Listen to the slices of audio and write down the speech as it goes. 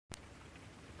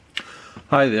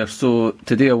Hi there, so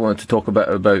today I wanted to talk a bit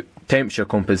about temperature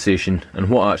compensation and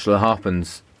what actually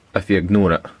happens if you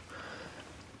ignore it,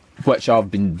 which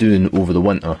I've been doing over the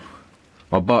winter.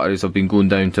 My batteries have been going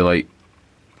down to like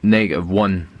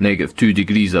 -1, -2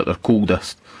 degrees at their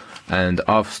coldest, and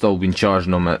I've still been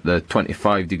charging them at the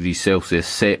 25 degrees Celsius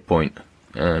set point.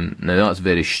 Now that's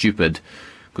very stupid,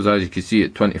 because as you can see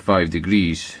at 25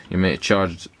 degrees you might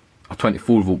charge a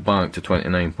 24 volt bank to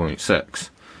 29.6.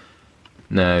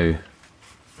 Now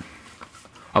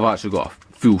I've actually got a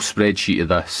full spreadsheet of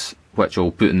this, which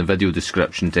I'll put in the video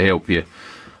description to help you,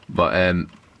 but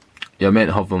you're meant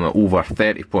to have them at over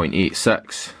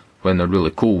 30.86 when they're really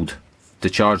cold to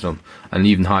charge them, and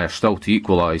even higher still to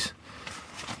equalise.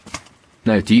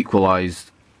 Now to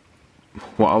equalise,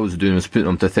 what I was doing was putting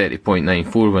them to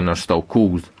 30.94 when they're still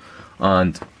cold,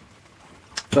 and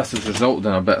this has resulted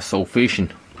in a bit of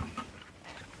sulfation.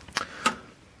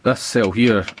 This cell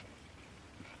here,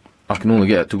 I can only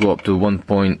get it to go up to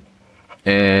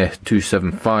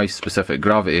 1.275 specific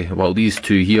gravity, while these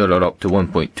two here are up to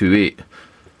 1.28.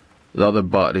 The other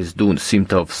batteries don't seem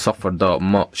to have suffered that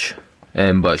much,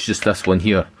 but it's just this one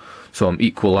here, so I'm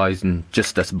equalising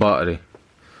just this battery.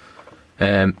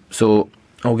 So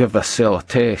I'll give this cell a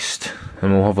test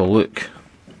and we'll have a look.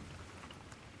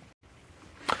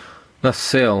 This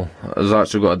cell has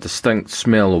actually got a distinct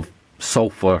smell of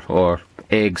sulphur or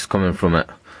eggs coming from it,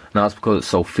 and that's because it's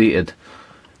sulfated.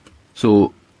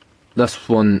 So this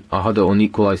one, I had it on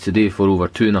Equalise today for over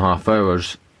 2.5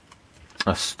 hours.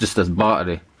 That's just this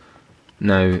battery.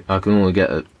 Now I can only get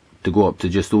it to go up to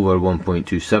just over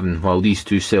 1.27, while these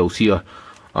two cells here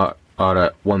are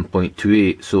at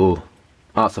 1.28, so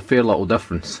that's a fair little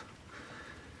difference.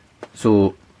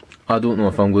 So I don't know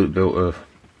if I'm going to be able to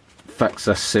fix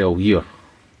this cell here.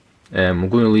 I'm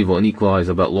going to leave it on Equalise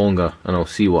a bit longer and I'll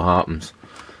see what happens,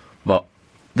 but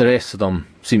the rest of them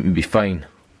seem to be fine.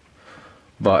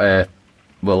 But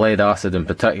with lead acid in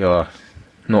particular,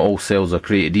 not all cells are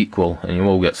created equal, and you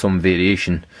will get some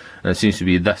variation, and it seems to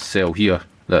be this cell here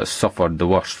that has suffered the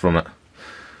worst from it.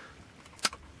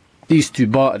 These two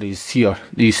batteries here,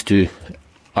 these two,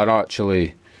 are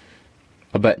actually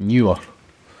a bit newer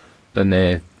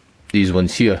than these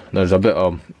ones here. There's a bit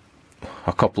of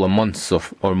a couple of months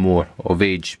or more of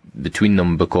age between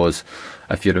them, because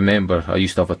if you remember, I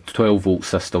used to have a 12 volt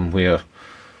system where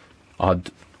I'd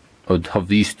have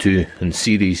these two in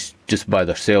series just by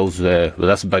themselves with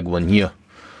this big one here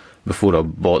before I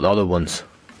bought the other ones.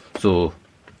 So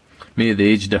maybe the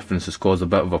age difference has caused a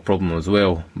bit of a problem as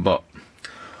well, but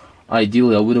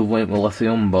ideally I would have went with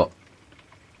lithium, but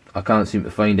I can't seem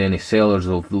to find any sellers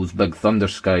of those big Thunder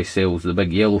Sky cells, the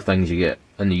big yellow things you get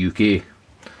in the UK.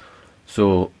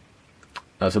 So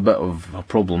that's a bit of a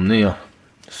problem there,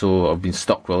 so I've been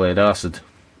stuck with lead acid.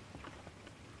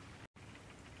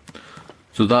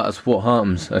 So that is what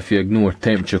happens if you ignore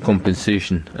temperature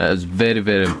compensation. It is very,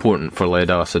 very important for lead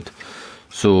acid.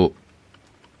 So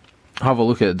have a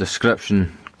look at the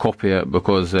description, copy it,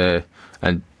 because and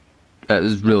it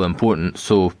is really important.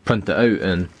 So print it out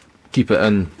and keep it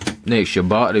in next to your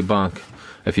battery bank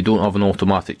if you don't have an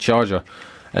automatic charger.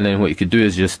 And then what you could do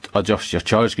is just adjust your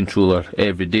charge controller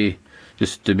every day,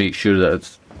 just to make sure that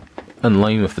it's in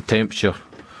line with the temperature.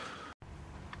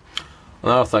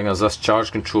 Another thing is this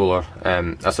charge controller,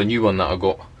 it's a new one that I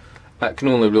got. It can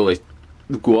only really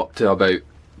go up to about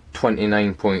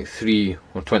 29.3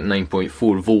 or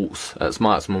 29.4 volts at its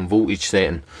maximum voltage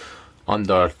setting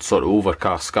under sort of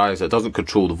overcast skies. It doesn't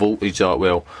control the voltage that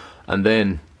well, and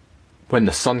then when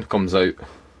the sun comes out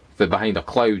behind a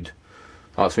cloud,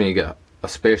 that's when you get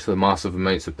especially massive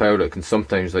amounts of power. It can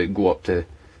sometimes like go up to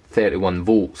 31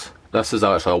 volts. This is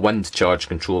actually a wind charge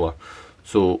controller,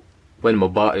 so when my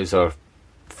batteries are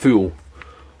full,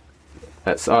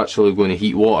 it's actually going to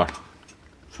heat water.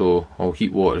 So I'll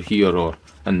heat water here or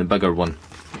in the bigger one.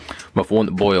 But if I want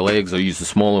to boil eggs, I use the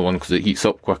smaller one because it heats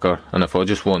up quicker. And if I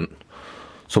just want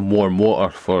some warm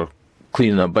water for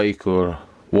cleaning a bike or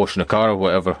washing a car or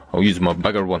whatever, I'll use my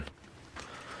bigger one.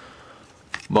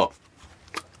 But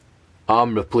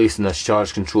I'm replacing this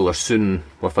charge controller soon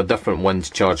with a different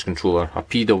wind charge controller, a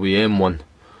PWM one,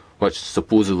 which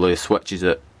supposedly switches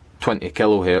at 20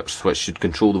 kilohertz, which should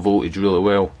control the voltage really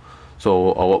well.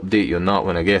 So I'll update you on that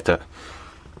when I get it.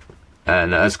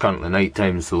 And it is currently night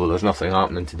time, so there's nothing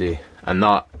happening today. And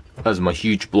that is my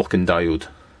huge blocking diode.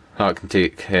 That can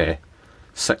take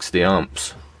 60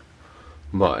 amps.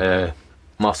 But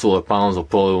my solar panels will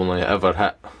probably only ever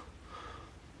hit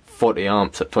 40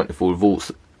 amps at 24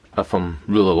 volts if I'm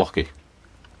really lucky.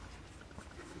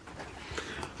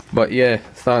 But yeah,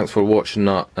 thanks for watching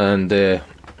that, and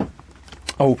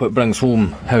I hope it brings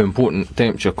home how important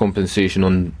temperature compensation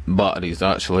on batteries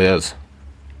actually is.